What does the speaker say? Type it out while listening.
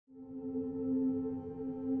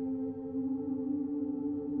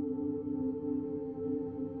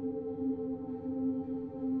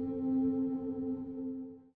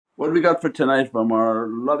What we got for tonight from our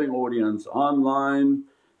loving audience online,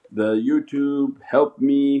 the YouTube, Help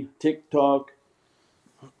Me, TikTok,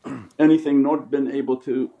 anything not been able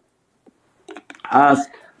to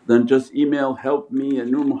ask, then just email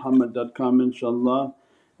helpme@nurmuhammad.com inshaAllah.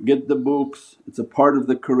 Get the books, it's a part of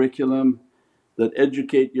the curriculum that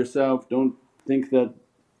educate yourself. Don't think that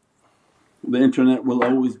the internet will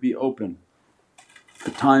always be open.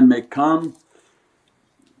 The time may come,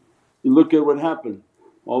 you look at what happened.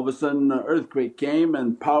 All of a sudden an earthquake came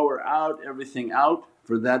and power out, everything out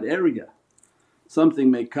for that area.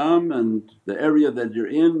 Something may come and the area that you're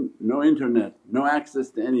in, no internet, no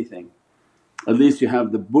access to anything. At least you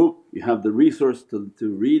have the book, you have the resource to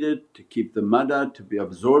read it, to keep the madad, to be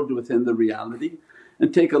absorbed within the reality,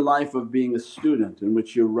 and take a life of being a student in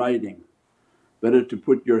which you're writing. Better to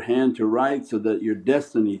put your hand to write so that your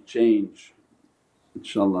destiny change,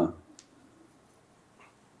 inshaAllah.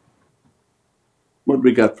 What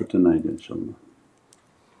we got for tonight inshaAllah?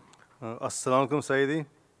 As-salamu alaykum Sayyidi.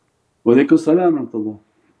 Walaikum salam wa rahmatullah.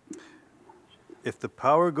 If the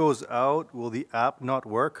power goes out, will the app not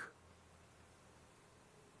work?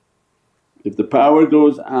 If the power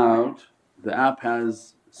goes out, the app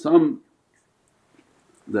has some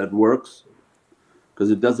that works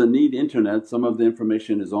because it doesn't need internet, some of the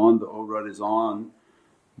information is on, the awrad is on.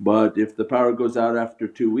 But if the power goes out after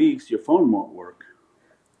 2 weeks, your phone won't work,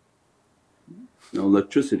 no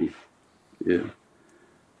electricity. Yeah,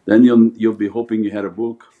 then you'll be hoping you had a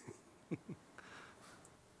book.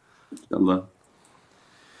 InshaAllah.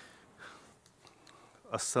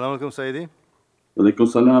 As-salamu alaykum Sayyidi. Walaikum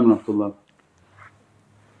salam wa rahmatullah.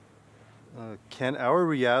 Can our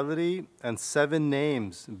reality and 7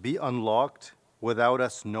 names be unlocked without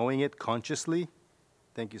us knowing it consciously?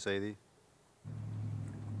 Thank you Sayyidi.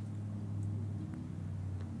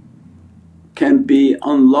 Can be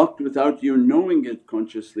unlocked without you knowing it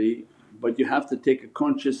consciously, but you have to take a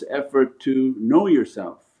conscious effort to know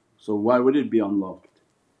yourself. So why would it be unlocked?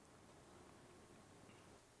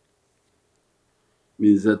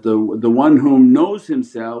 Means that the one whom knows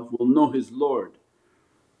himself will know his Lord.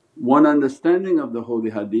 One understanding of the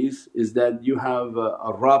holy hadith is that you have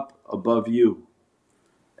a Rabb above you.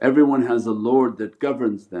 Everyone has a Lord that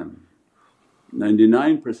governs them.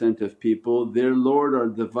 99% of people, their Lord are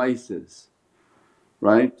the vices,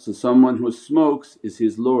 right? So someone who smokes is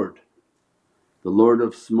his Lord, the Lord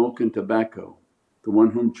of smoke and tobacco. The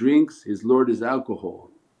one whom drinks, his Lord is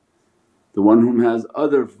alcohol. The one whom has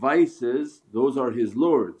other vices, those are his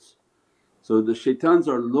lords. So the shaitans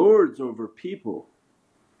are lords over people.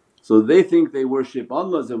 So they think they worship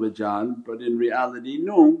Allah but in reality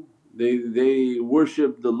no, they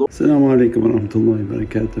worship the Lord. As-salamu alaykum wa rahmatullahi wa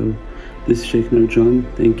barakatuh. This is Shaykh Nurjan.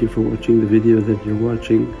 Thank you for watching the video that you're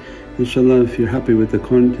watching. InshaAllah, if you're happy with the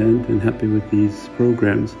content and happy with these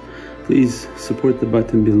programs, please support the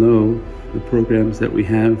button below, the programs that we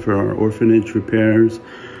have for our orphanage repairs,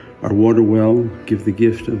 our water well, Give the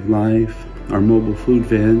Gift of Life, our mobile food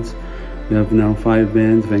vans. We have now 5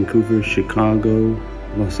 vans, Vancouver, Chicago,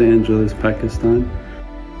 Los Angeles, Pakistan.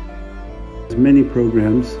 There's many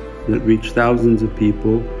programs that reach thousands of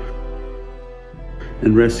people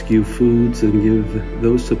and rescue foods and give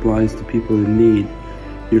those supplies to people in need.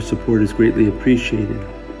 Your support is greatly appreciated.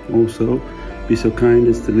 Also, be so kind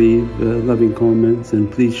as to leave loving comments and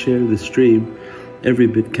please share the stream. Every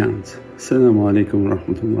bit counts. As-salamu alaykum wa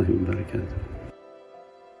rahmatullahi wa barakatuh.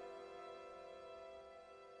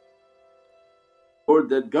 Lord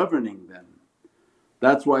that governing them.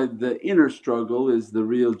 That's why the inner struggle is the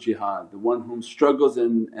real jihad, the one whom struggles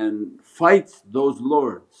and fights those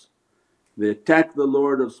lords. They attack the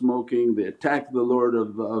lord of smoking, they attack the lord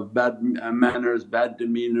of bad manners, bad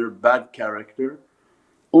demeanour, bad character.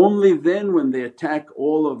 Only then when they attack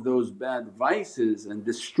all of those bad vices and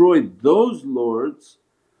destroy those lords,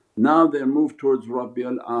 now they move towards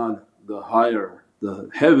Rabbil A'la, the higher, the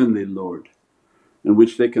heavenly Lord, in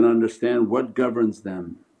which they can understand what governs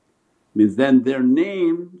them. Means then their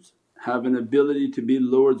names have an ability to be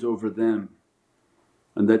lords over them,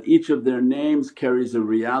 and that each of their names carries a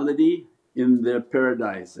reality in their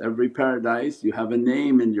paradise. Every paradise you have a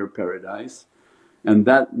name in your paradise, and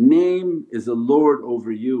that name is a lord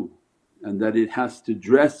over you, and that it has to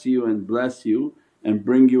dress you and bless you and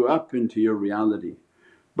bring you up into your reality.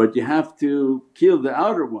 But you have to kill the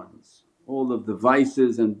outer ones, all of the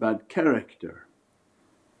vices and bad character.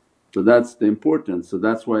 So that's the importance. So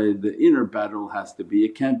that's why the inner battle has to be,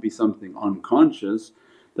 it can't be something unconscious,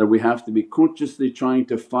 that we have to be consciously trying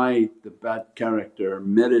to fight the bad character,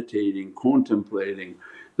 meditating, contemplating.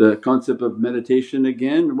 The concept of meditation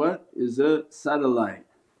again what is a satellite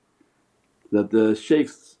that the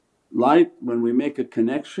shaykhs light, when we make a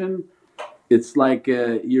connection, it's like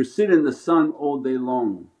you sit in the sun all day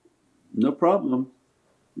long, no problem.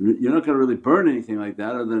 You're not going to really burn anything like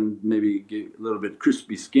that other than maybe get a little bit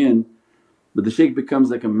crispy skin. But the shaykh becomes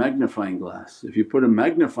like a magnifying glass. If you put a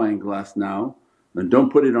magnifying glass now, and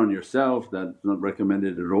don't put it on yourself, that's not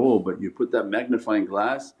recommended at all, but you put that magnifying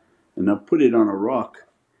glass and now put it on a rock,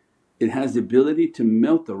 it has the ability to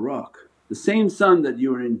melt the rock. The same sun that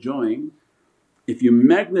you are enjoying, if you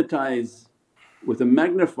magnetize with a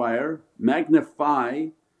magnifier, magnify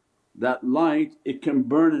that light, it can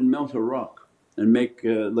burn and melt a rock and make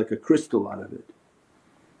like a crystal out of it.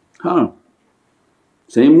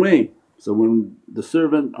 Same way. So when the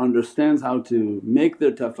servant understands how to make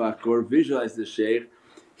their tafakkur, visualize the shaykh,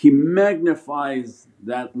 he magnifies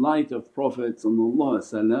that light of Prophet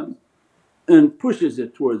and pushes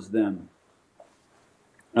it towards them.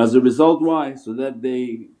 As a result, why? So that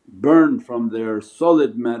they burn from their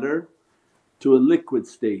solid matter to a liquid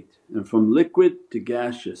state, and from liquid to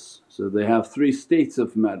gaseous. So they have 3 states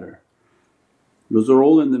of matter. Those are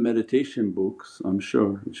all in the meditation books, I'm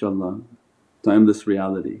sure, inshaAllah. Timeless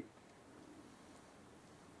reality,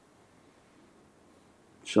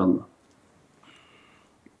 inshaAllah.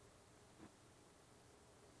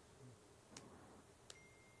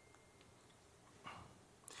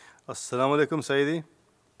 As-salamu alaykum Sayyidi.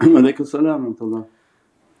 Walaykum salam wa rahmatullah.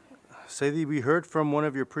 Sayyidi, we heard from one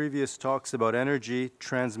of your previous talks about energy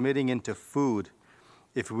transmitting into food.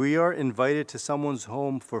 If we are invited to someone's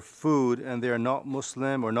home for food and they are not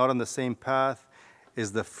Muslim or not on the same path,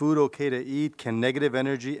 is the food okay to eat? Can negative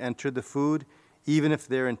energy enter the food even if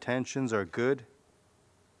their intentions are good?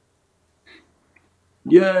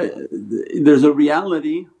 Yeah, there's a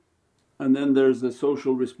reality and then there's a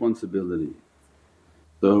social responsibility.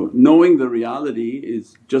 So knowing the reality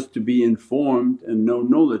is just to be informed and know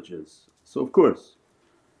knowledges. So of course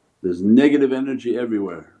there's negative energy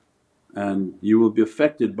everywhere and you will be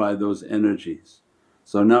affected by those energies.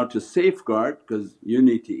 So now to safeguard, because you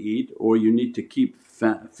need to eat or you need to keep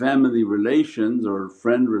family relations or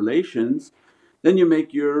friend relations, then you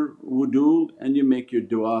make your wudu and you make your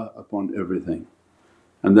du'a upon everything.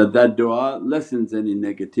 And that du'a lessens any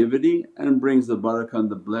negativity and brings the barakah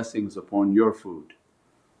and the blessings upon your food.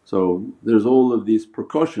 So there's all of these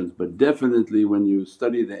precautions, but definitely when you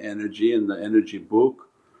study the energy and the energy book,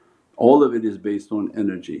 all of it is based on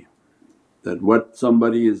energy. That what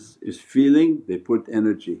somebody is feeling, they put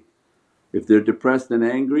energy. If they're depressed and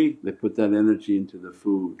angry, they put that energy into the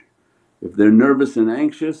food. If they're nervous and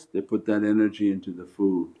anxious, they put that energy into the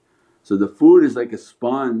food. So the food is like a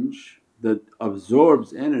sponge that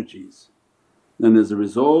absorbs energies, and as a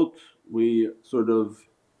result we sort of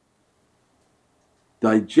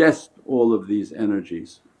digest all of these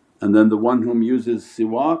energies. And then the one whom uses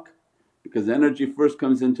siwak, because energy first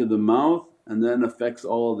comes into the mouth and then affects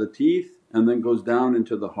all the teeth and then goes down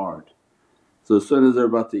into the heart. So as soon as they're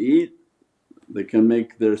about to eat, they can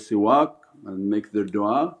make their siwak and make their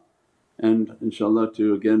du'a, and inshaAllah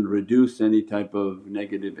to again reduce any type of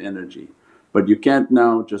negative energy. But you can't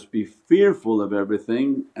now just be fearful of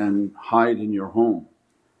everything and hide in your home.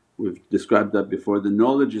 We've described that before. The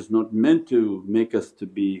knowledge is not meant to make us to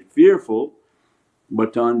be fearful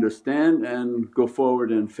but to understand and go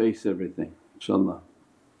forward and face everything, inshaAllah.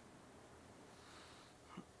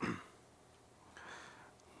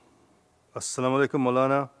 As-salamu alaykum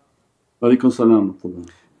Mawlana. Walaykum salam wa rahmatullah.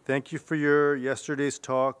 Thank you for your yesterday's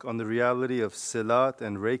talk on the reality of Silat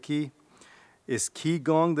and Reiki. Is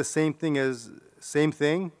Qigong the same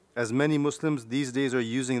thing as many Muslims these days are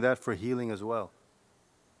using that for healing as well?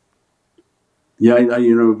 Yeah,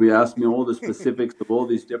 if you ask me all the specifics of all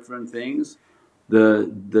these different things,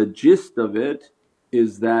 the gist of it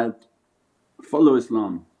is that follow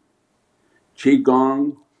Islam.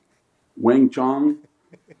 Qigong, Weng Chong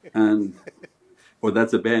and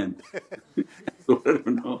that's a band. So I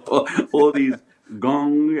don't know, all these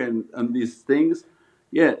gong and these things.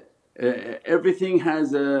 Yeah, everything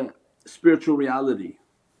has a spiritual reality,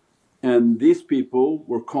 and these people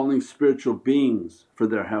were calling spiritual beings for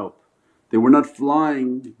their help. They were not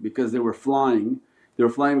flying because they were flying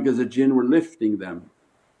because the jinn were lifting them.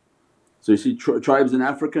 So you see tribes in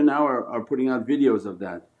Africa now are putting out videos of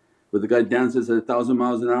that, where the guy dances at 1,000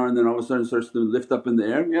 miles an hour and then all of a sudden starts to lift up in the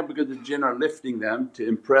air. Yeah, because the jinn are lifting them to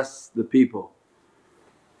impress the people.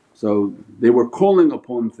 So they were calling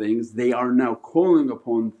upon things, they are now calling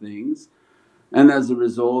upon things, and as a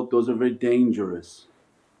result those are very dangerous.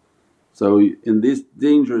 So in these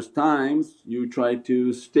dangerous times you try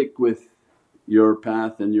to stick with your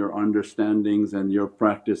path and your understandings and your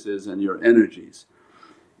practices and your energies.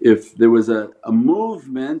 If there was a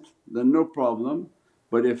movement then no problem,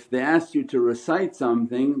 but if they ask you to recite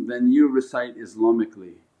something then you recite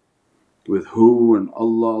Islamically with Hu and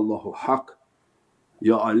Allah, Allahu Haq,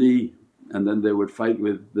 Ya Ali, and then they would fight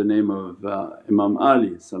with the name of Imam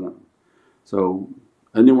Ali salam. So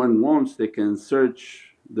anyone wants they can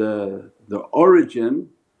search the origin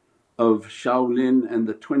of Shaolin and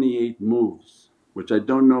the 28 moves, which I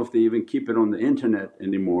don't know if they even keep it on the internet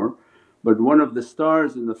anymore. But one of the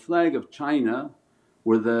stars in the flag of China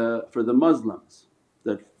were for the Muslims,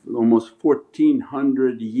 that almost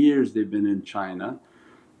 1400 years they've been in China,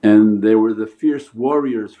 and they were the fierce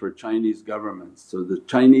warriors for Chinese governments. So the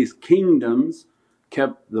Chinese kingdoms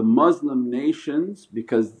kept the Muslim nations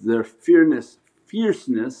because their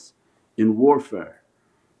fierceness in warfare,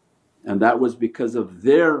 and that was because of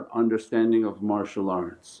their understanding of martial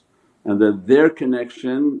arts and that their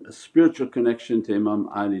connection, a spiritual connection to Imam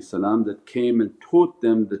Ali salam that came and taught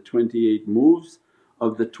them the 28 moves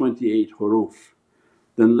of the 28 huruf.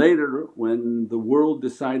 Then later when the world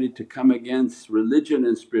decided to come against religion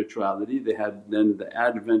and spirituality, they had then the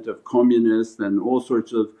advent of communists and all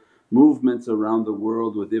sorts of movements around the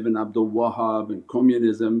world with Ibn Abdul Wahhab and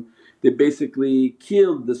communism. They basically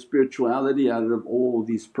killed the spirituality out of all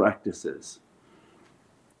these practices.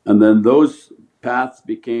 And then those paths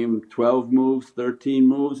became 12 moves, 13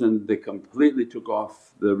 moves, and they completely took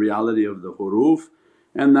off the reality of the huruf,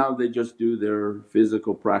 and now they just do their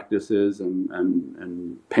physical practices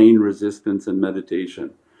and pain resistance and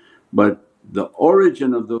meditation. But the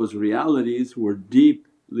origin of those realities were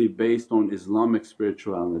deeply based on Islamic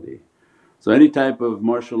spirituality. So any type of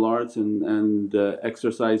martial arts and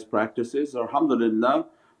exercise practices are alhamdulillah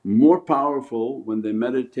more powerful when they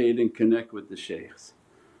meditate and connect with the shaykhs.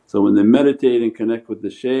 So when they meditate and connect with the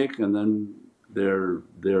shaykh and then their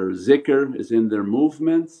zikr is in their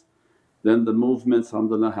movements, then the movements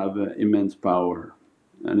alhamdulillah have an immense power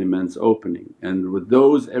and immense opening, and with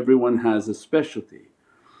those everyone has a specialty.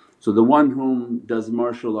 So the one whom does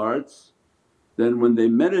martial arts, then when they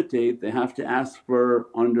meditate they have to ask for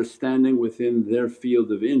understanding within their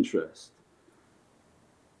field of interest.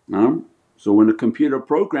 So when a computer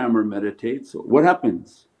programmer meditates, what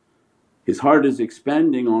happens? His heart is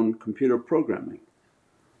expanding on computer programming.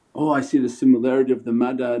 Oh, I see the similarity of the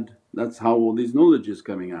madad, that's how all these knowledge is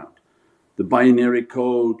coming out. The binary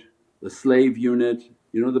code, the slave unit,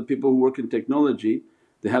 the people who work in technology,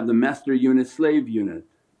 they have the master unit, slave unit.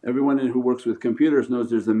 Everyone who works with computers knows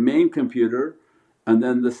there's a main computer and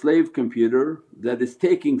then the slave computer that is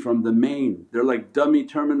taking from the main. They're like dummy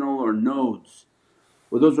terminal or nodes.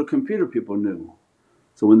 Well, those were computer people knew.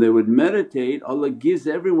 So when they would meditate, Allah gives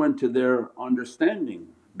everyone to their understanding.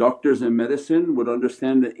 Doctors in medicine would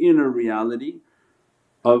understand the inner reality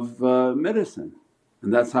of medicine,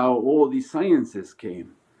 and that's how all these sciences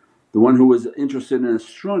came. The one who was interested in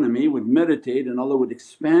astronomy would meditate and Allah would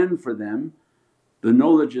expand for them the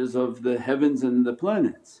knowledges of the heavens and the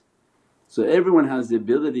planets. So everyone has the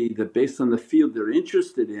ability that based on the field they're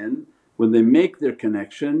interested in, when they make their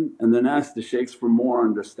connection and then ask the shaykhs for more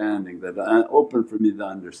understanding, that open for me the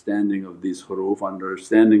understanding of these huruf,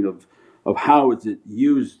 understanding of how is it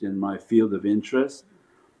used in my field of interest,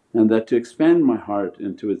 and that to expand my heart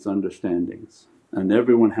into its understandings. And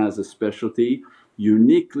everyone has a specialty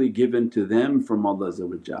uniquely given to them from Allah,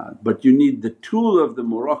 but you need the tool of the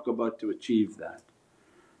muraqabah to achieve that.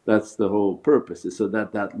 That's the whole purpose, is so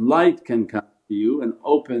that that light can come to you and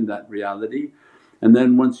open that reality. And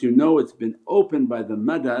then once you know it's been opened by the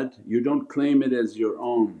madad, you don't claim it as your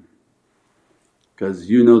own, because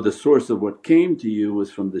you know the source of what came to you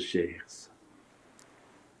was from the shaykhs,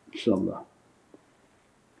 inshaAllah.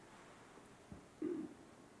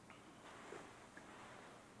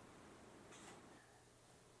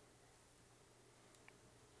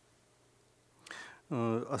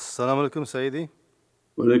 As-salamu alaykum Sayyidi.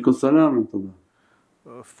 Wa alaykum salam wa rahmatullah.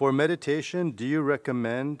 For meditation, do you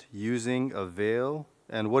recommend using a veil,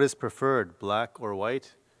 and what is preferred, black or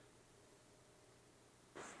white?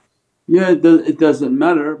 Yeah, it doesn't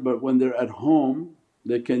matter, but when they're at home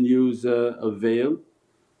they can use a veil,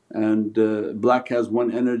 and black has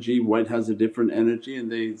one energy, white has a different energy,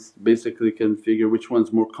 and they basically can figure which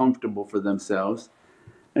one's more comfortable for themselves.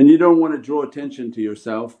 And you don't want to draw attention to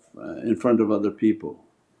yourself in front of other people.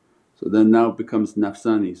 So then now it becomes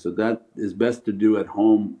nafsani, so that is best to do at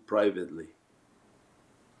home privately,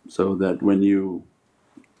 so that when you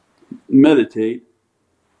meditate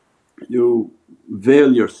you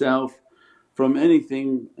veil yourself from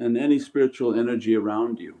anything and any spiritual energy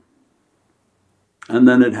around you, and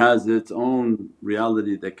then it has its own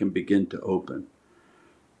reality that can begin to open,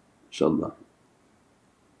 inshaAllah.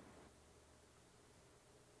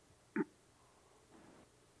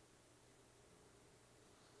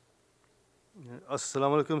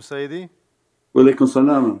 Assalamu alaikum, Sayyidi. Wa alaikum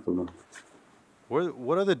salam wa rahmatullah.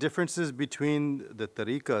 What are the differences between the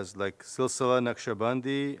tariqahs like silsila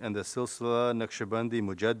Naqshbandi and the silsila Naqshbandi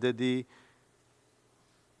Mujaddidi?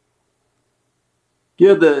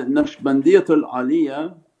 Here the Naqshbandiyatul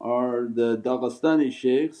Aliyah are the Dagestani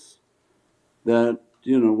shaykhs that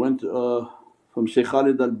went from Shaykh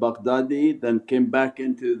Khalid al-Baghdadi, then came back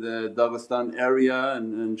into the Dagestan area,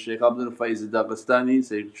 and Shaykh Abdul Faiz Dagestani,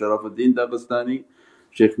 Shaykh Sharafuddin Dagestani,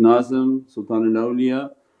 Shaykh Nazim, Sultan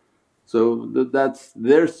al-Awliya. So that's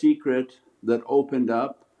their secret that opened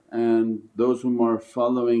up, and those whom are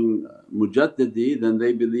following Mujaddidi, then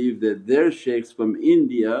they believe that their shaykhs from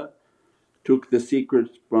India took the secret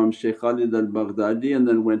from Shaykh Khalid al-Baghdadi and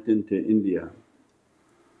then went into India.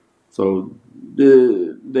 So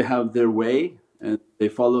they have their way and they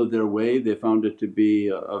follow their way, they found it to be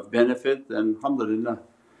of benefit, and alhamdulillah.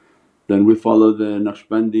 Then we follow the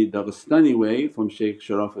Naqshbandi Dagestani way from Shaykh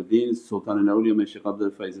Sharafuddin Sultan al-Awliya Shaykh Abdul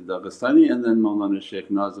Faiz Dagestani, and then Mawlana Shaykh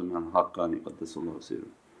Nazim al-Haqqani Qaddasallahu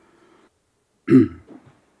Sirruh.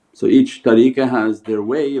 So each tariqah has their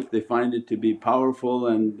way. If they find it to be powerful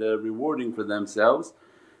and rewarding for themselves,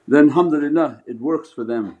 then alhamdulillah it works for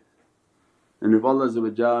them. And if Allah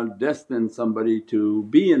destines somebody to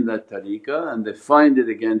be in that tariqah and they find it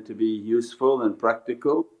again to be useful and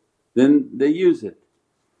practical, then they use it.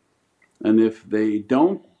 And if they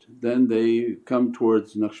don't, then they come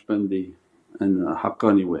towards Naqshbandi and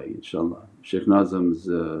Haqqani way, inshaAllah, Shaykh Nazim's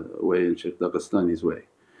way and Shaykh Dagestani's way,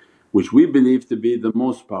 which we believe to be the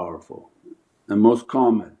most powerful and most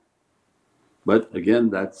common. But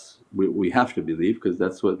again, we have to believe because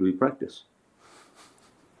that's what we practice,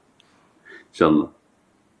 inshaAllah.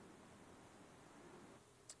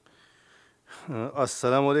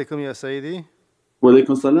 As-salamu alaykum ya Sayyidi. Wa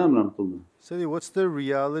alaikum salam wa rahmatullah. Sayyidi, what's the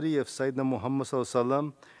reality of Sayyidina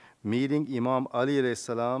Muhammad meeting Imam Ali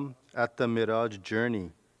at the Miraj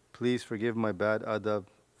journey? Please forgive my bad adab,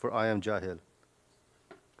 for I am jahil.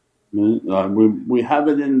 We have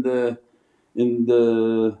it in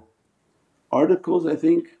the articles, I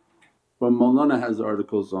think. From Mawlana has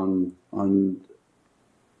articles on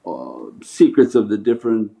secrets of the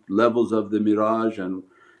different levels of the Miraj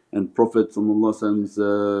and Prophet's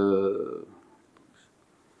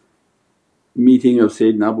meeting of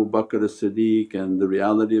Sayyidina Abu Bakr as-Siddiq and the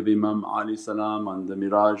reality of Imam Ali on the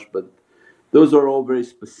Miraj. But those are all very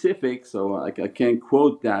specific, so I can't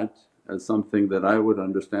quote that as something that I would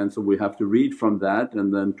understand, so we have to read from that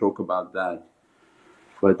and then talk about that.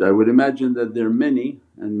 But I would imagine that there are many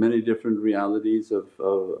and many different realities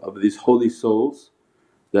of these holy souls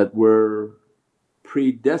that were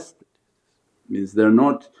predestined. Means they're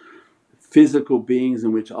not physical beings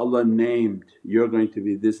in which Allah named, you're going to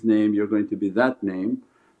be this name, you're going to be that name.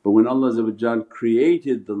 But when Allah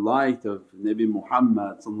created the light of Nabi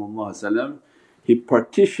Muhammad, He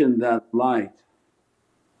partitioned that light,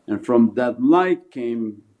 and from that light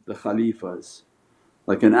came the Khalifas.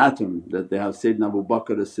 Like an atom that they have Sayyidina Abu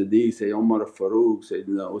Bakr as-Siddiq, Sayyidina Umar al-Faruq,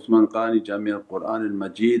 Sayyidina Uthman Qani Jami al-Qur'an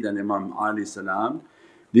al-Majid, and Imam Ali salam.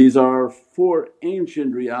 These are four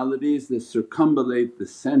ancient realities that circumambulate the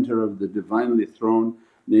center of the Divinely Throne,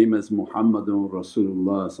 named as Muhammadun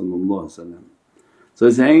Rasulallah. So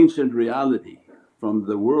it's an ancient reality from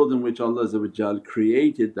the world in which Allah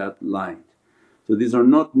created that light. So these are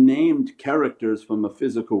not named characters from a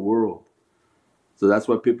physical world. So that's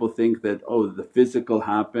why people think that, oh, the physical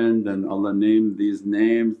happened and Allah named these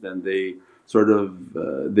names, then they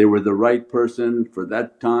they were the right person for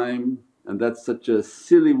that time. And that's such a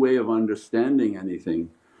silly way of understanding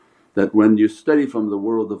anything, that when you study from the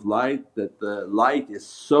world of light, that the light is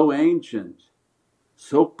so ancient,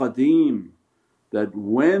 so qadeem, that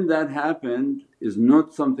when that happened is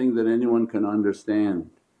not something that anyone can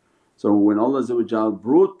understand. So when Allah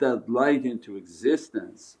brought that light into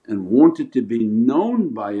existence and wanted to be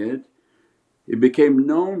known by it, it became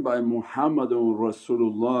known by Muhammadun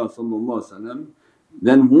Rasulallah,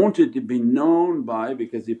 then wanted to be known by,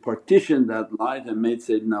 because He partitioned that light and made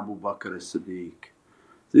Sayyidina Abu Bakr as-Siddiq.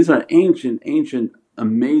 So these are ancient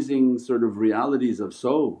amazing realities of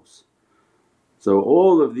souls. So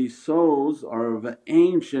all of these souls are of an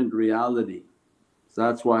ancient reality. So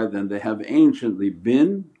that's why then they have anciently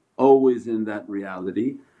been always in that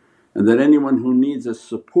reality, and that anyone who needs a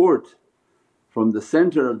support from the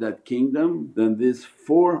center of that kingdom, then these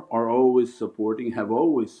four are always supporting, have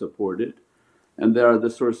always supported, and they are the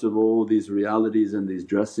source of all these realities and these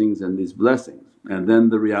dressings and these blessings. And then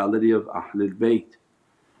the reality of Ahlul Bayt,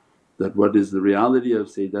 that what is the reality of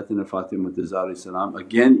Sayyidatina Fatimatu Zahra,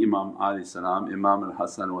 again Imam Ali, Imam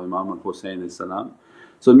al-Hasan wa Imam al-Husayn.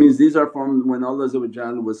 So it means these are from when Allah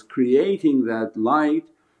was creating that light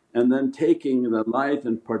and then taking the light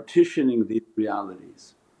and partitioning these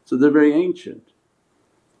realities. So they're very ancient.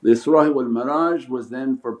 The Isra wal Miraj was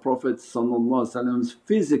then for Prophet's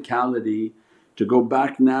physicality to go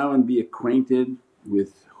back now and be acquainted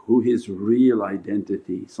with who his real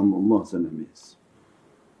identity is.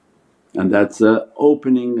 And that's a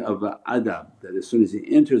opening of a adab, that as soon as he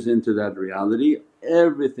enters into that reality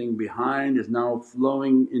everything behind is now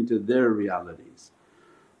flowing into their realities.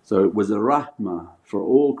 So it was a rahmah for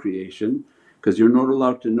all creation, because you're not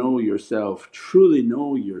allowed to know yourself, truly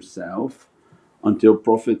know yourself until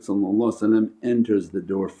Prophet enters the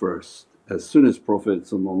door first. As soon as Prophet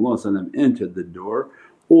entered the door,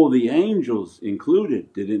 all the angels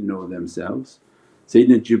included didn't know themselves.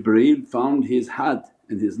 Sayyidina Jibreel found his had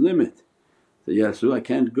and his limit. So, Ya Rasul, I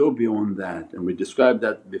can't go beyond that, and we described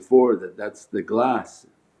that before, that that's the glass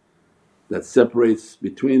that separates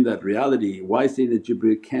between that reality. Why Sayyidina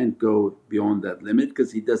Jibreel can't go beyond that limit?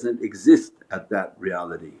 Because he doesn't exist at that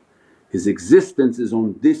reality. His existence is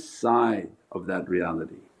on this side of that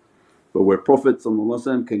reality. But where Prophet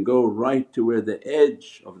can go right to where the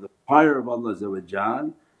edge of the fire of Allah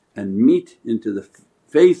and meet into the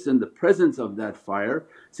face and the presence of that fire,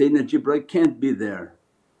 Sayyidina Jibreel can't be there.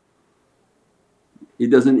 He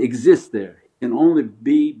doesn't exist there, he can only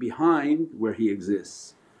be behind where he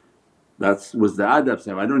exists. That was the adab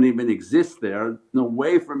saying, I don't even exist there, no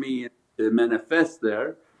way for me to manifest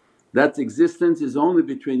there. That existence is only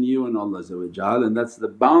between you and Allah, and that's the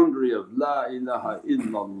boundary of La ilaha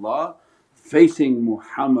illallah facing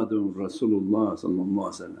Muhammadun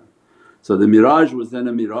Rasulallah. So the miraj was then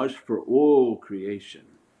a miraj for all creation,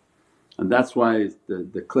 and that's why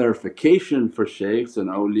the clarification for shaykhs and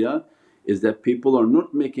awliya is that people are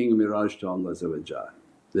not making a miraj to Allah.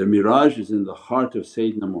 Their miraj is in the heart of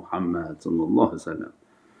Sayyidina Muhammad,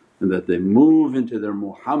 and that they move into their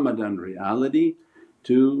Muhammadan reality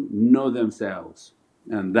to know themselves.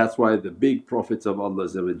 And that's why the big Prophets of Allah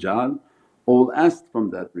all asked from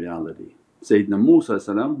that reality. Sayyidina Musa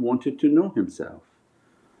wanted to know himself,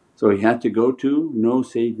 so he had to go to know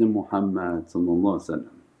Sayyidina Muhammad,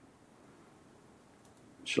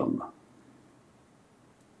 inshaAllah.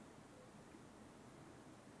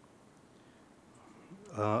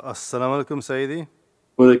 As-salamu alaykum Sayyidi.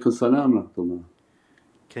 Wa alaykum salam wa rahmatullah.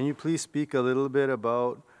 Can you please speak a little bit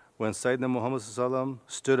about when Sayyidina Muhammad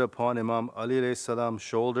stood upon Imam Ali's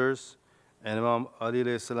shoulders and Imam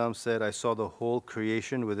Ali said, I saw the whole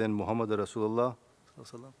creation within Muhammadun Rasulallah?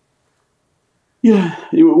 Yeah,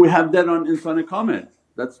 we have that on Insan Kamil.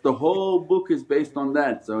 That's the whole book is based on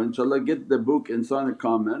that. So inshaAllah get the book Insan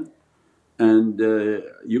Kamil, and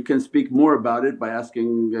you can speak more about it by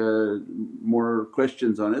asking more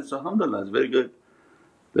questions on it. So alhamdulillah, it's very good.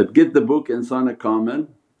 That get the book Insan Kamil,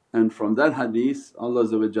 and from that hadith Allah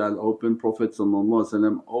opened, Prophet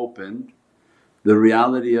opened the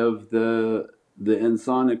reality of the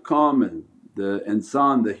insan kamil, the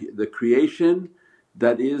insan, the creation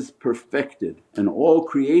that is perfected, and all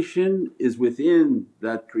creation is within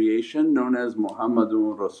that creation known as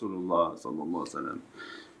Muhammadun Rasulallah,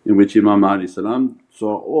 in which Imam Ali saw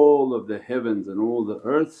all of the heavens and all the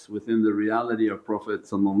earths within the reality of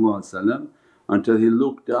Prophet until he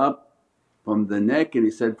looked up from the neck, and he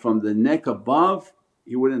said from the neck above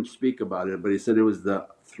he wouldn't speak about it, but he said it was the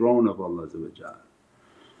throne of Allah.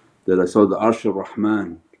 That I saw the Arsh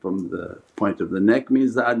ar-Rahman from the point of the neck,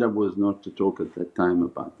 means the adab was not to talk at that time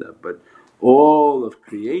about that, but all of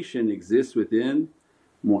creation exists within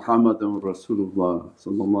Muhammadun Rasulullah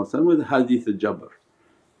with hadith al-Jabr.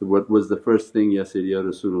 What was the first thing, Ya Sayyidi Ya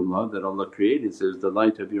Rasulullah, that Allah created? Says, the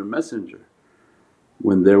light of your messenger.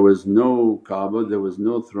 When there was no Kaaba, there was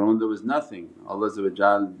no throne, there was nothing. Allah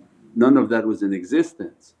none of that was in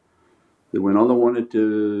existence. That when Allah wanted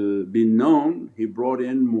to be known, He brought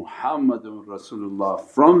in Muhammadun Rasulullah.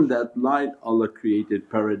 From that light Allah created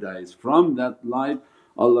paradise, from that light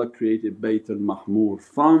Allah created Bayt al-Mahmur,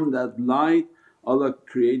 from that light Allah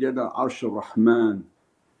created Arsh ar-Rahman.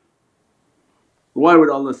 Why would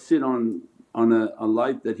Allah sit on a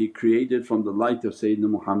light that He created from the light of Sayyidina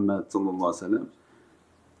Muhammad?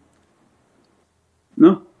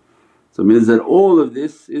 No. So it means that all of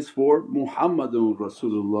this is for Muhammadun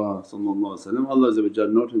Rasulullah. Allah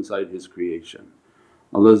not inside His creation.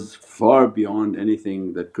 Allah is far beyond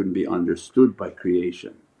anything that couldn't be understood by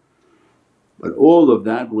creation. But all of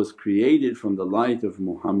that was created from the light of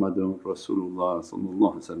Muhammadun Rasulullah,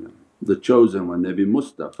 the chosen one, Nabi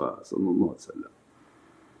Mustafa.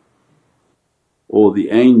 All the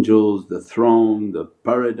angels, the throne, the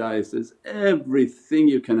paradises, everything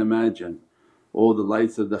you can imagine all the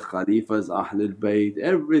lights of the Khalifas, Ahlul Bayt,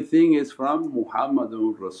 everything is from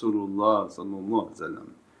Muhammadun Rasulallah.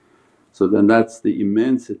 So then that's the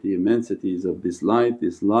immensities of this light,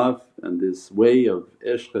 this love and this way of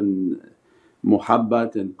ishq and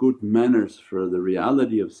muhabbat and good manners for the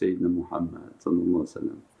reality of Sayyidina Muhammad.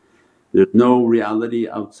 There's no reality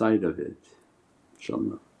outside of it,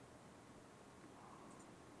 inshaAllah.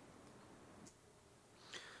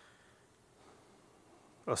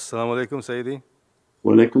 As-salamu alaykum Sayyidi.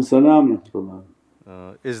 Wa alaykum salam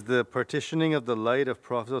rahmatullah. Is the partitioning of the light of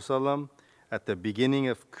Prophet ﷺ at the beginning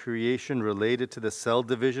of creation related to the cell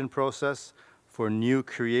division process for new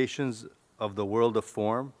creations of the world of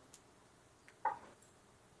form?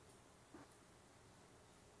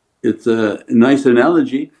 It's a nice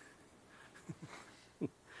analogy.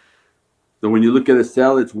 So when you look at a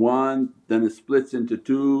cell, it's one, then it splits into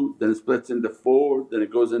two, then it splits into four, then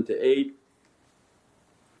it goes into eight.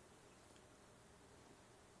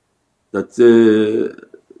 That's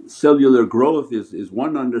cellular growth is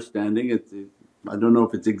one understanding. I don't know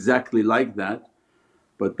if it's exactly like that,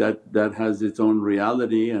 but that has its own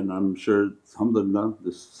reality, and I'm sure alhamdulillah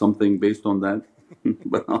there's something based on that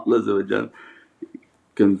but Allah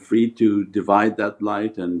can free to divide that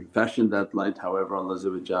light and fashion that light however Allah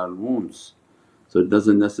wants. So it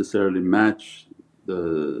doesn't necessarily match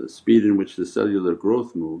the speed in which the cellular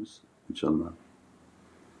growth moves, inshaAllah,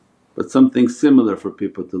 but something similar for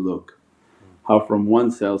people to look. How from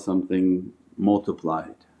one cell something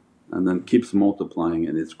multiplied and then keeps multiplying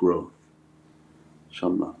in its growth,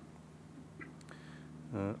 inshaAllah.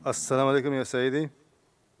 As-salamu alaykum ya Sayyidi.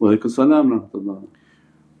 Wa alaykum salam rahmatullah.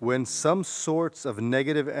 When some sorts of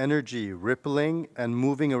negative energy rippling and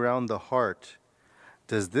moving around the heart,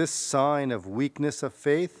 does this sign of weakness of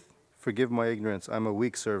faith? Forgive my ignorance, I'm a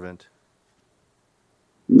weak servant.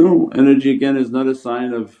 No, energy again is not a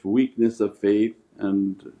sign of weakness of faith,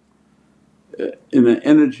 and in an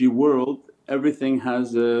energy world everything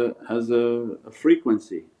has a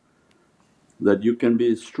frequency that you can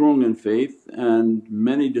be strong in faith and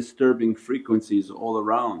many disturbing frequencies all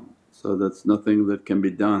around. So that's nothing that can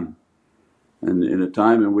be done. And in a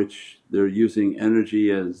time in which they're using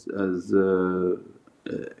energy as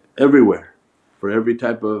everywhere, for every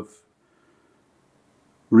type of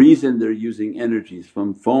reason they're using energies,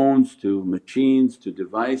 from phones to machines to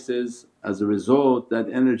devices. As a result, that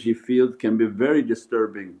energy field can be very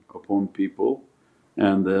disturbing upon people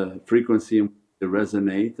and the frequency in which they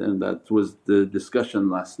resonate, and that was the discussion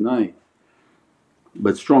last night.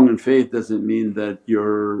 But strong in faith doesn't mean that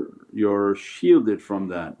you're shielded from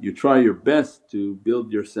that. You try your best to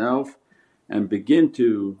build yourself and begin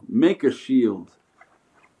to make a shield,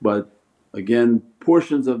 but again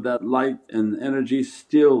portions of that light and energy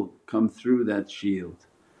still come through that shield.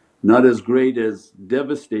 Not as great as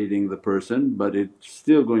devastating the person, but it's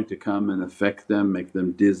still going to come and affect them, make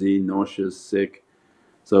them dizzy, nauseous, sick.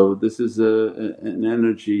 So this is an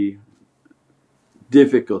energy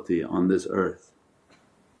difficulty on this earth,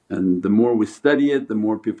 and the more we study it, the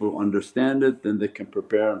more people understand it, then they can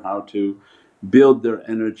prepare on how to build their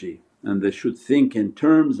energy, and they should think in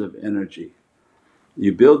terms of energy.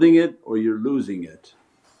 You building it or you're losing it.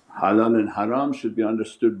 Halal and haram should be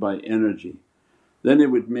understood by energy. Then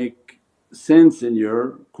it would make sense in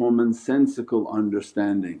your commonsensical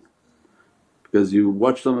understanding. Because you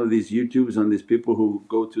watch some of these YouTubes on these people who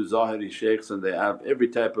go to Zahiri shaykhs and they have every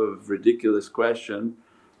type of ridiculous question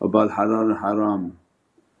about halal and haram.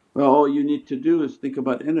 Well, all you need to do is think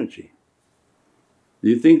about energy. Do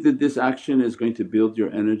you think that this action is going to build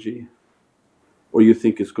your energy, or you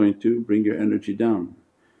think it's going to bring your energy down?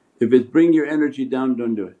 If it's bring your energy down,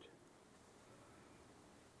 don't do it.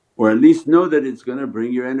 Or at least know that it's going to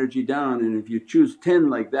bring your energy down, and if you choose 10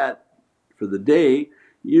 like that for the day,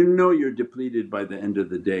 you know you're depleted by the end of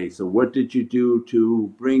the day. So what did you do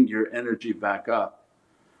to bring your energy back up?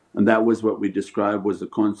 And that was what we described was the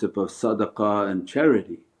concept of sadaqah and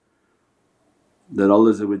charity. That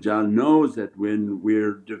Allah knows that when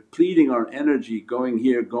we're depleting our energy, going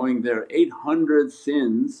here, going there, 800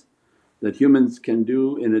 sins that humans can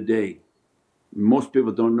do in a day. Most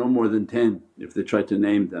people don't know more than 10 if they try to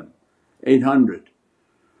name them, 800.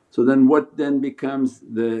 So then what then becomes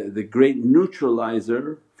the great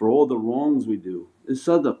neutralizer for all the wrongs we do is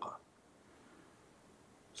sadaqah.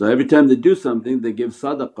 So every time they do something they give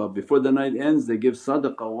sadaqah, before the night ends they give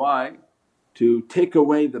sadaqah. Why? To take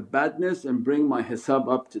away the badness and bring my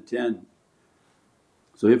hisab up to 10.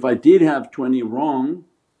 So if I did have 20 wrong,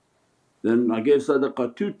 then I gave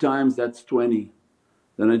sadaqah 2 times, that's 20.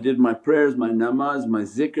 Then I did my prayers, my namaz, my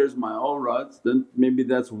zikrs, my awrats, then maybe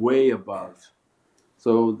that's way above.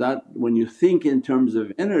 So that when you think in terms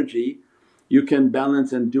of energy, you can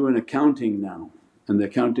balance and do an accounting now, and the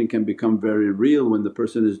accounting can become very real when the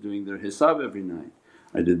person is doing their hisab every night.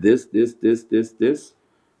 I did this, this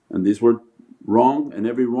and these were wrong, and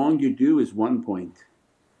every wrong you do is 1 point.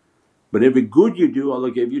 But every good you do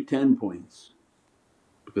Allah gave you 10 points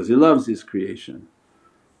because He loves His creation.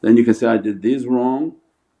 Then you can say, I did these wrong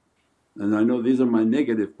and I know these are my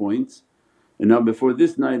negative points, and now before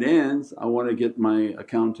this night ends I want to get my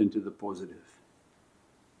account into the positive,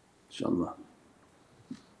 inshaAllah.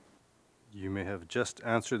 You may have just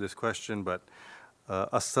answered this question, but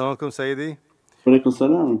As-salamu alaykum Sayyidi. Walaikum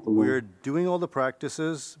salam. We are doing all the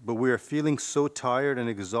practices but we are feeling so tired and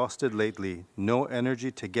exhausted lately, no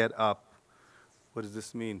energy to get up. What does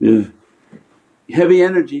this mean? Yeah. Heavy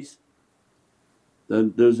energies.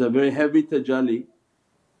 There's a very heavy tajalli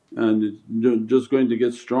and it's just going to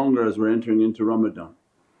get stronger as we're entering into Ramadan.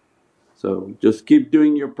 So just keep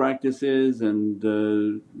doing your practices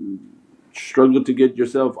and struggle to get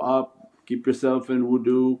yourself up, keep yourself in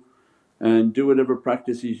wudu and do whatever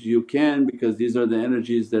practices you can, because these are the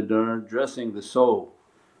energies that are dressing the soul.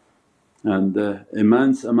 And the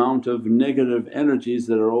immense amount of negative energies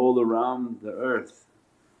that are all around the earth,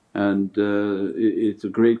 and it's a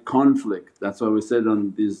great conflict. That's why we said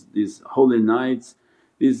on these holy nights,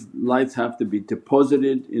 these lights have to be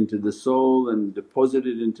deposited into the soul and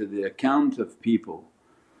deposited into the account of people,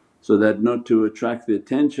 so that not to attract the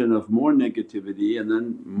attention of more negativity and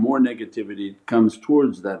then more negativity comes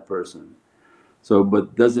towards that person. So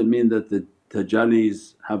but doesn't mean that the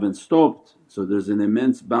tajallis haven't stopped. So there's an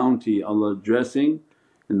immense bounty Allah dressing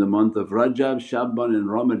in the month of Rajab, Sha'ban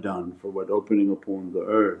and Ramadan for what opening upon the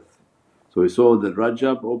earth. So we saw that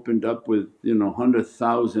Rajab opened up with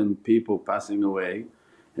 100,000 people passing away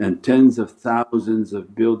and tens of thousands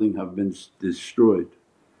of buildings have been destroyed.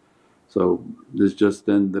 So this is just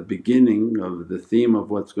then the beginning of the theme of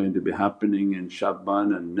what's going to be happening in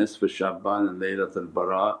Sha'ban and Nisf Sha'ban and Laylatul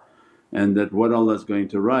Bara, and that what Allah is going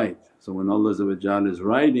to write. So when Allah is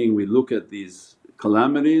writing, we look at these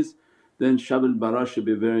calamities, then Shab Bara should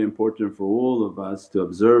be very important for all of us to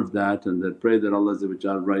observe that, and that pray that Allah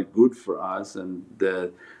write good for us and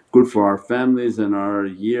good for our families and our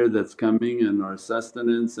year that's coming and our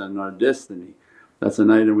sustenance and our destiny. That's a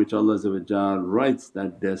night in which Allah writes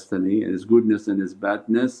that destiny, His goodness and His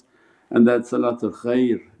badness, and that Salatul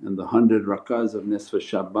Khair and the 100 rakahs of Nisf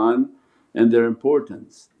Sha'ban and their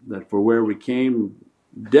importance. That for where we came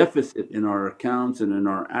deficit in our accounts and in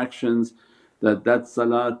our actions, that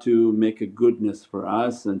salah to make a goodness for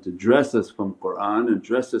us and to dress us from Qur'an and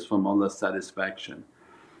dress us from Allah's satisfaction.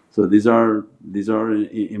 So these are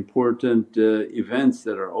important events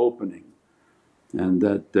that are opening, and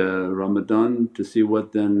that Ramadan to see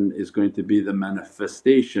what then is going to be the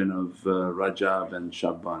manifestation of Rajab and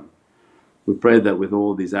Sha'ban. We pray that with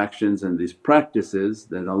all these actions and these practices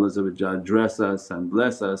that Allah dress us and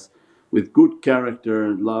bless us with good character,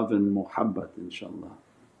 love and muhabbat, inshaAllah.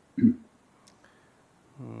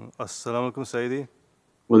 As-salamu alaykum Sayyidi.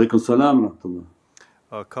 Walaikum salam rahmatullah.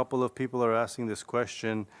 A couple of people are asking this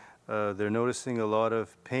question. They're noticing a lot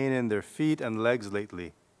of pain in their feet and legs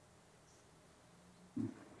lately.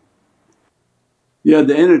 Yeah,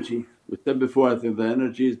 the energy. We said before, I think the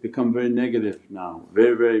energy has become very negative now,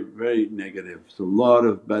 very negative. So a lot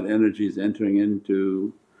of bad energy is entering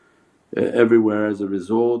into everywhere as a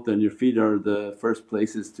result, and your feet are the first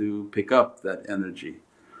places to pick up that energy.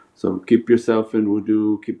 So keep yourself in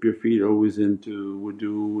wudu, keep your feet always into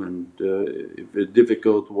wudu, and if it's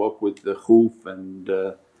difficult walk with the khuf and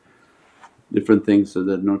different things, so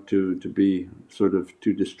that not to be sort of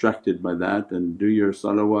too distracted by that, and do your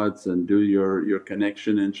salawats and do your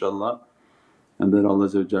connection inshaAllah, and that Allah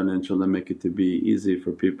inshaAllah make it to be easy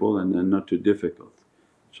for people and not too difficult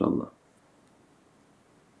inshaAllah.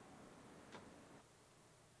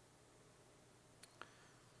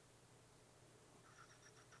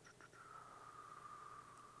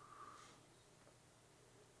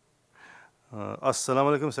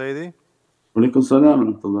 As-salamu alaykum Sayyidi. Walaikum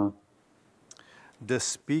salam rahmatullah. Does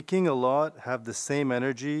speaking a lot have the same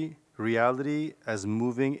energy, reality as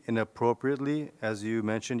moving inappropriately as you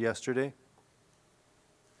mentioned yesterday?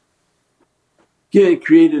 Yeah, it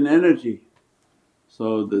create an energy.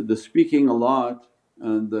 So the speaking a lot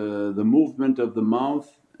and the movement of the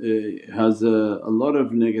mouth has a lot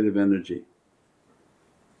of negative energy.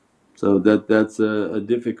 So that's a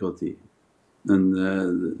difficulty,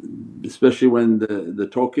 and especially when the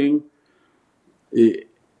talking it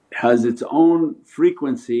has its own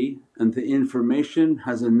frequency and the information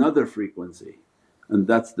has another frequency, and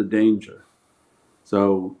that's the danger.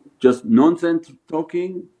 So just nonsense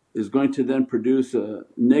talking is going to then produce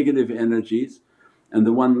negative energies, and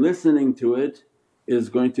the one listening to it is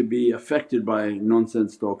going to be affected by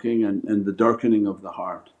nonsense talking and the darkening of the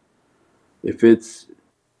heart. If it's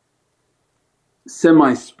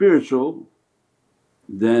semi-spiritual,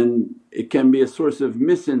 then it can be a source of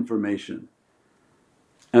misinformation,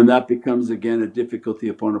 and that becomes again a difficulty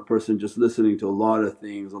upon a person just listening to a lot of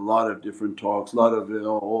things, a lot of different talks, a lot of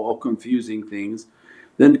all confusing things,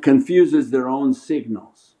 then confuses their own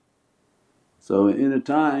signals. So in a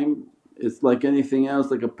time it's like anything else,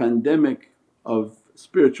 like a pandemic of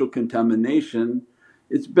spiritual contamination,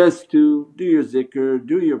 it's best to do your zikr,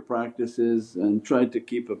 do your practices and try to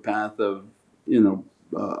keep a path of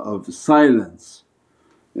of silence,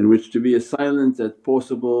 in which to be as silent as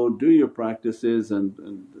possible, do your practices and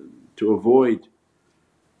to avoid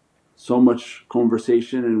so much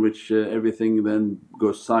conversation in which everything then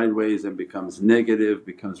goes sideways and becomes negative,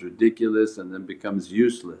 becomes ridiculous and then becomes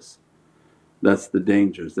useless. That's the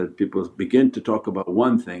dangers, that people begin to talk about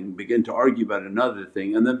one thing, begin to argue about another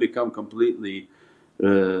thing and then become completely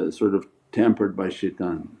sort of tampered by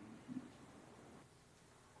shaitan,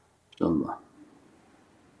 inshaAllah.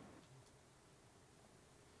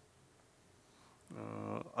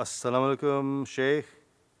 As-salamu alaykum, Shaykh.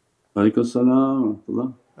 Walaikum salam wa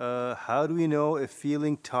rahmatullah. How do we know if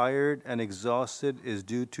feeling tired and exhausted is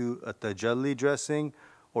due to a tajalli dressing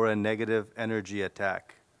or a negative energy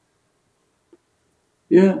attack?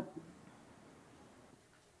 Yeah.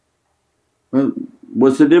 Well,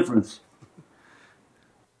 what's the difference?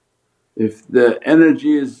 If the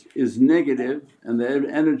energy is negative and the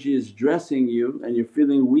energy is dressing you and you're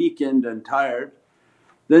feeling weakened and tired,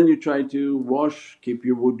 then you try to wash, keep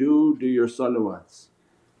your wudu, do your salawats.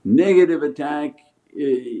 Negative attack,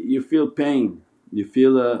 you feel pain, you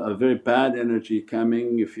feel a very bad energy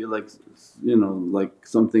coming, you feel like like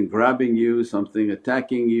something grabbing you, something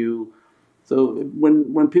attacking you. So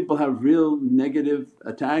when people have real negative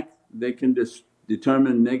attack, they can just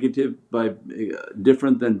determine negative by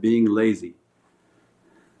different than being lazy.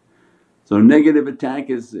 So negative attack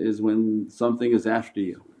is when something is after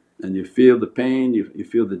you and you feel the pain, you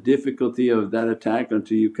feel the difficulty of that attack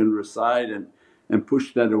until you can recite and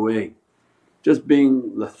push that away. Just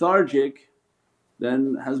being lethargic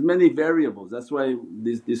then has many variables, that's why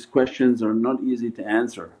these questions are not easy to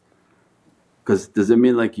answer. Because does it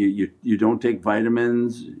mean like you don't take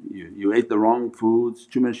vitamins, you ate the wrong foods,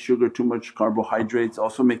 too much sugar, too much carbohydrates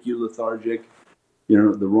also make you lethargic? The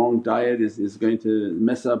wrong diet is going to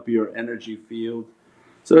mess up your energy field.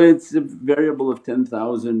 So it's a variable of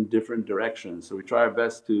 10,000 different directions, so we try our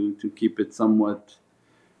best to keep it somewhat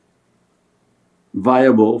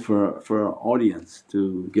viable for our audience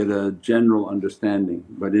to get a general understanding.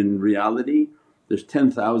 But in reality there's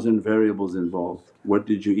 10,000 variables involved. What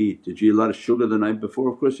did you eat? Did you eat a lot of sugar the night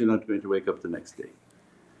before? Of course you're not going to wake up the next day.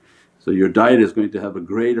 So your diet is going to have a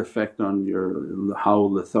great effect on how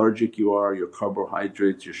lethargic you are, your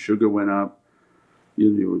carbohydrates, your sugar went up,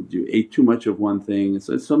 you ate too much of one thing.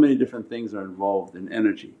 So many different things are involved in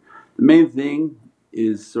energy. The main thing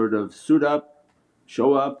is sort of suit up,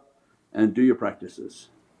 show up and do your practices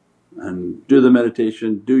and do the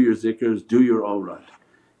meditation, do your zikrs, do your awrad.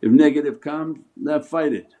 If negative comes, then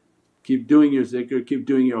fight it, keep doing your zikr, keep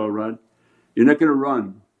doing your awrad. You're not going to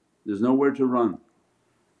run, there's nowhere to run.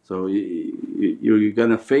 So you're going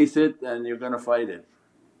to face it and you're going to fight it.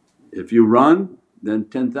 If you run then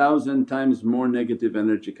 10,000 times more negative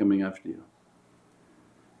energy coming after you.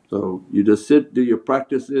 So you just sit, do your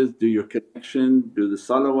practices, do your connection, do the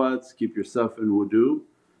salawats, keep yourself in wudu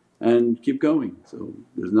and keep going. So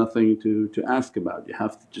there's nothing to ask about, you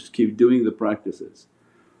have to just keep doing the practices.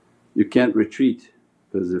 You can't retreat,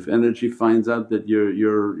 because if energy finds out that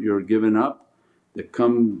you're given up, they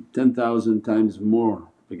come 10,000 times more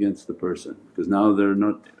against the person, because now they're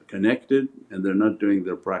not connected and they're not doing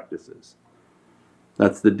their practices.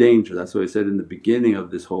 That's the danger. That's why I said in the beginning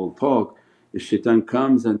of this whole talk, if shaitan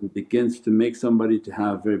comes and begins to make somebody to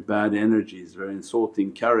have very bad energies, very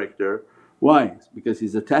insulting character. Why? It's because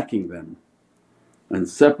he's attacking them and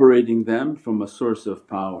separating them from a source of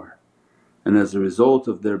power. And as a result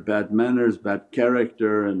of their bad manners, bad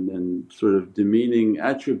character and sort of demeaning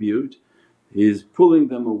attribute, he's pulling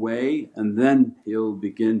them away and then he'll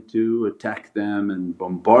begin to attack them and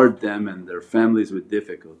bombard them and their families with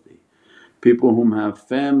difficulty. People whom have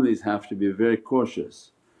families have to be very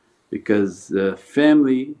cautious, because the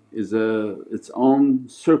family is its own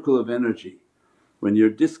circle of energy. When you're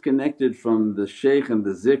disconnected from the shaykh and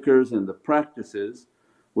the zikrs and the practices,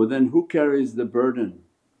 well then who carries the burden?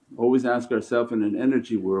 Always ask ourselves in an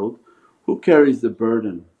energy world, who carries the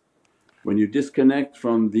burden? When you disconnect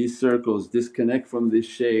from these circles, disconnect from these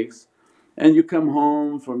shaykhs And you come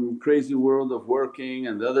home from crazy world of working,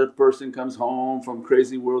 and the other person comes home from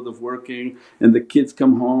crazy world of working, and the kids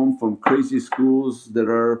come home from crazy schools that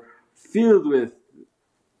are filled with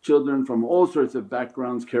children from all sorts of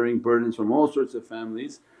backgrounds carrying burdens from all sorts of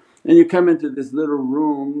families. And you come into this little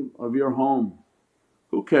room of your home.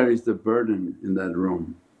 Who carries the burden in that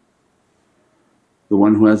room? The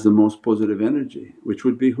one who has the most positive energy, which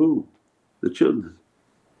would be who? The children,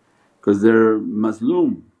 because they're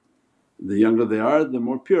mazloom. The younger they are, the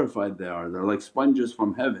more purified they are, they're like sponges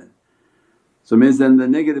from heaven. So means then the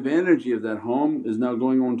negative energy of that home is now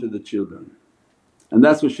going on to the children. And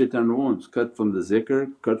that's what shaitan wants, cut from the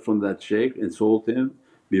zikr, cut from that shaykh, insult him,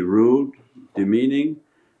 be rude, demeaning.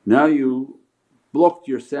 Now you blocked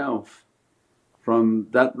yourself from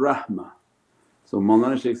that rahmah. So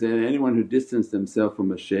Mawlana Shaykh said, anyone who distanced themselves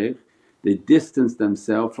from a shaykh, they distance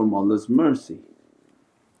themselves from Allah's mercy.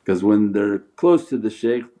 Because when they're close to the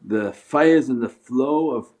shaykh, the faiz and the flow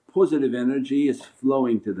of positive energy is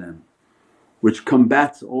flowing to them, which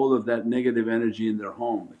combats all of that negative energy in their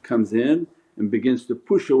home. It comes in and begins to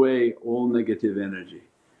push away all negative energy,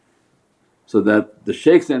 so that the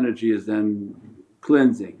shaykh's energy is then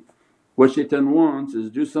cleansing. What shaitan wants is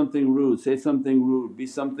do something rude, say something rude, be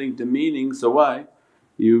something demeaning, so why?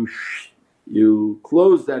 You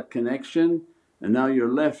close that connection and now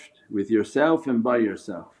you're left with yourself and by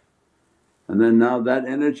yourself. And then now that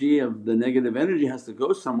energy of the negative energy has to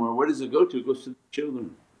go somewhere. Where does it go to? It goes to the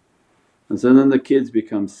children. And so then the kids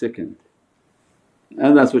become sickened.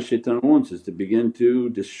 And that's what shaitan wants, is to begin to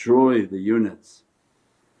destroy the units.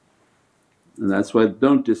 And that's why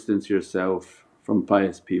don't distance yourself from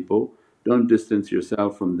pious people, don't distance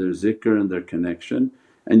yourself from their zikr and their connection,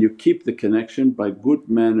 and you keep the connection by good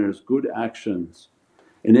manners, good actions.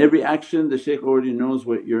 In every action the shaykh already knows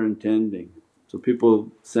what you're intending. So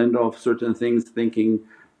people send off certain things thinking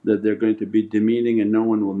that they're going to be demeaning and no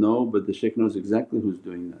one will know, but the shaykh knows exactly who's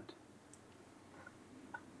doing that.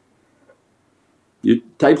 You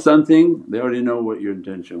type something, they already know what your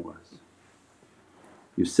intention was.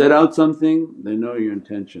 You set out something, they know your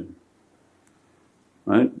intention,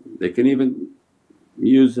 right? They can even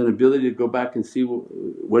use an ability to go back and see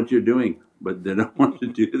what you're doing, but they don't want to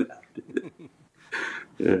do that.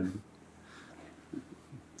 Yeah.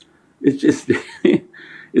 It's just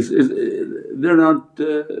they're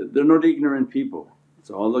not ignorant people.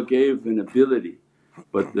 So Allah gave an ability,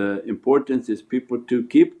 but the importance is people to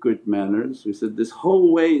keep good manners. We said this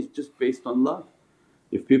whole way is just based on love.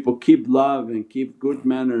 If people keep love and keep good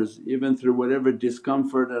manners even through whatever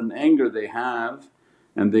discomfort and anger they have,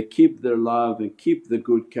 and they keep their love and keep the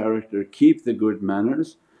good character, keep the good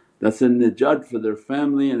manners, that's a najat for their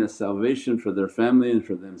family and a salvation for their family and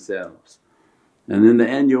for themselves. And in the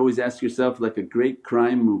end you always ask yourself, like a great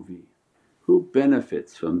crime movie, who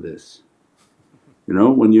benefits from this? You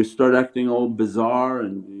know, when you start acting all bizarre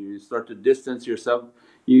and you start to distance yourself,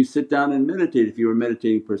 you sit down and meditate. If you were a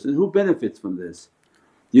meditating person, who benefits from this?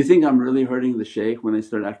 Do you think I'm really hurting the shaykh when I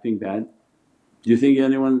start acting bad? Do you think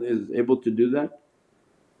anyone is able to do that?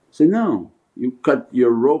 Say, no, you cut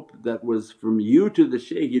your rope that was from you to the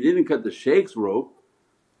shaykh, you didn't cut the shaykh's rope.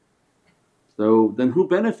 So then who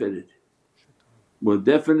benefited? Well,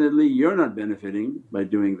 definitely you're not benefiting by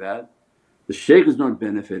doing that, the shaykh is not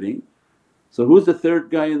benefiting. So who's the third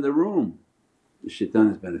guy in the room? The shaitan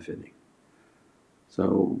is benefiting.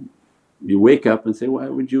 So you wake up and say, why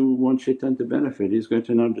would you want shaitan to benefit? He's going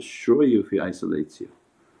to now destroy you if he isolates you.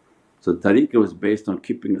 So tariqah was based on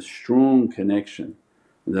keeping a strong connection,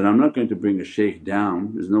 and that I'm not going to bring a shaykh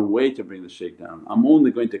down, there's no way to bring the shaykh down. I'm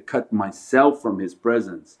only going to cut myself from his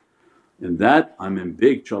presence. And that I'm in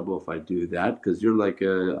big trouble if I do that, because you're like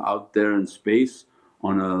out there in space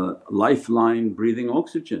on a lifeline breathing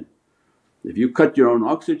oxygen. If you cut your own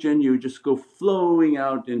oxygen you just go flowing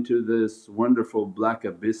out into this wonderful black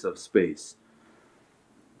abyss of space.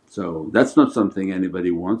 So that's not something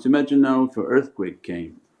anybody wants. Imagine now if an earthquake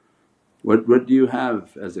came, what do you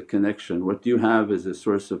have as a connection? What do you have as a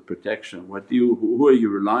source of protection? Who are you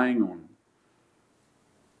relying on?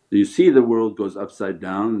 You see the world goes upside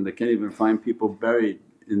down and they can't even find people buried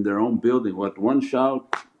in their own building. What, one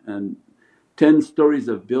shout and 10 stories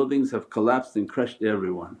of buildings have collapsed and crushed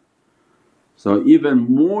everyone. So even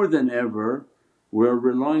more than ever we're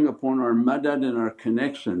relying upon our madad and our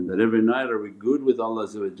connection, that every night are we good with Allah,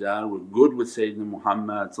 we're good with Sayyidina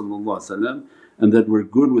Muhammad, and that we're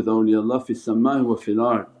good with awliyaullah fi samai wa fil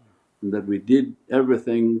ard, and that we did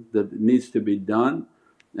everything that needs to be done.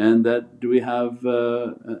 And that do we have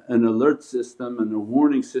an alert system and a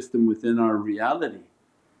warning system within our reality,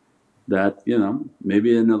 that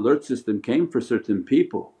maybe an alert system came for certain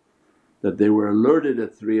people, that they were alerted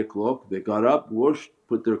at 3 o'clock, they got up, washed,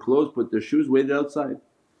 put their clothes, put their shoes, waited outside.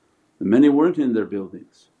 And many weren't in their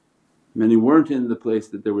buildings, many weren't in the place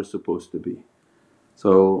that they were supposed to be.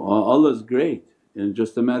 So Allah's great, and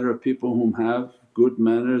just a matter of people whom have good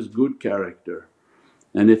manners, good character.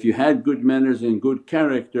 And if you had good manners and good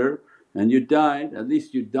character and you died, at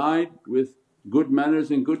least you died with good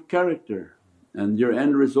manners and good character, and your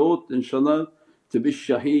end result inshaAllah to be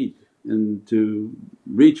shaheed and to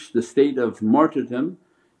reach the state of martyrdom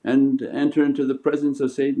and enter into the presence of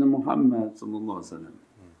Sayyidina Muhammad.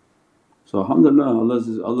 So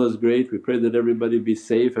alhamdulillah, Allah is great. We pray that everybody be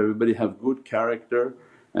safe, everybody have good character,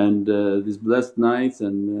 and these blessed nights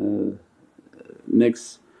and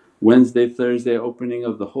next Wednesday, Thursday opening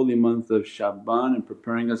of the holy month of Sha'ban and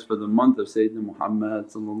preparing us for the month of Sayyidina Muhammad,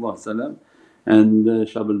 and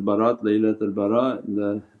Shab al-Barat, Laylat al-Barat,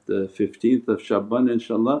 the 15th of Sha'ban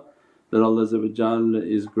inshaAllah. That Allah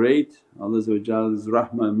is great, Allah's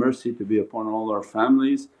rahmah and mercy to be upon all our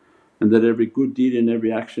families, and that every good deed and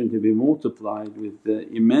every action to be multiplied with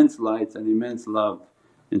immense lights and immense love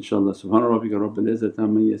inshaAllah. Subhana rabbika rabbil izzati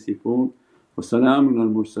amma yasifoon wa salaamun al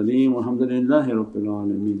mursaleen walhamdulillahi rabbil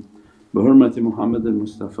alameen bi hurmati Muhammadun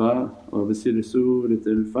Mustafa wa bi sirri Surat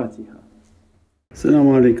al-Fatiha.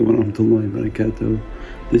 As-salamu alaykum wa rahmatullahi wa barakatuh.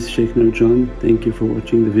 This is Shaykh Nurjan. Thank you for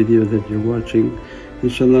watching the video that you're watching.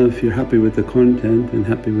 InshaAllah, if you're happy with the content and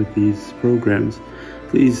happy with these programs,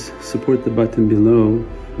 please support the button below,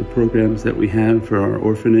 the programs that we have for our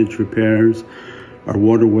orphanage repairs, our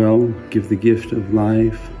water well, Give the Gift of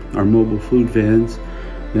Life, our mobile food vans.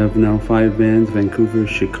 We have now 5 vans: Vancouver,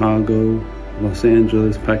 Chicago, Los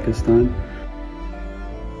Angeles, Pakistan.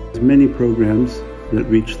 There's many programs that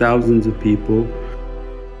reach thousands of people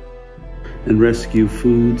and rescue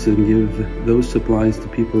foods and give those supplies to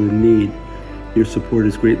people in need. Your support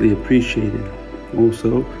is greatly appreciated.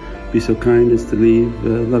 Also, be so kind as to leave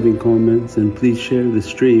loving comments, and please share the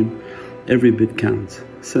stream. Every bit counts.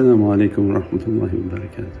 As-salamu alaykum wa rahmatullahi wa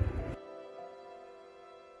barakatuh.